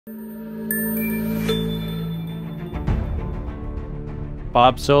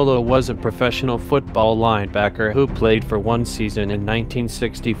Bob Soleau was a professional football linebacker who played for one season in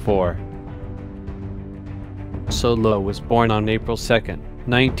 1964. Soleau was born on April 2,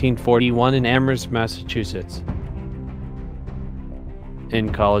 1941 in Amherst, Massachusetts.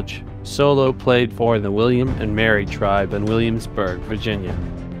 In college, Soleau played for the William and Mary tribe in Williamsburg, Virginia.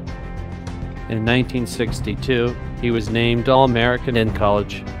 In 1962, he was named All-American in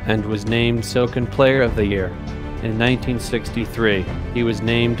college and was named SoCon Player of the Year. In 1963, he was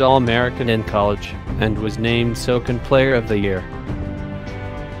named All-American in college and was named SoCon Player of the Year.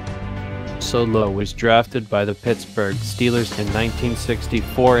 Soleau was drafted by the Pittsburgh Steelers in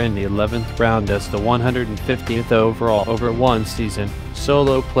 1964 in the 11th round as the 150th overall. Over one season,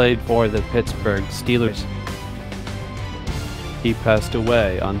 Soleau played for the Pittsburgh Steelers. He passed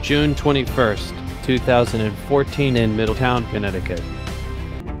away on June 21, 2014 in Middletown, Connecticut.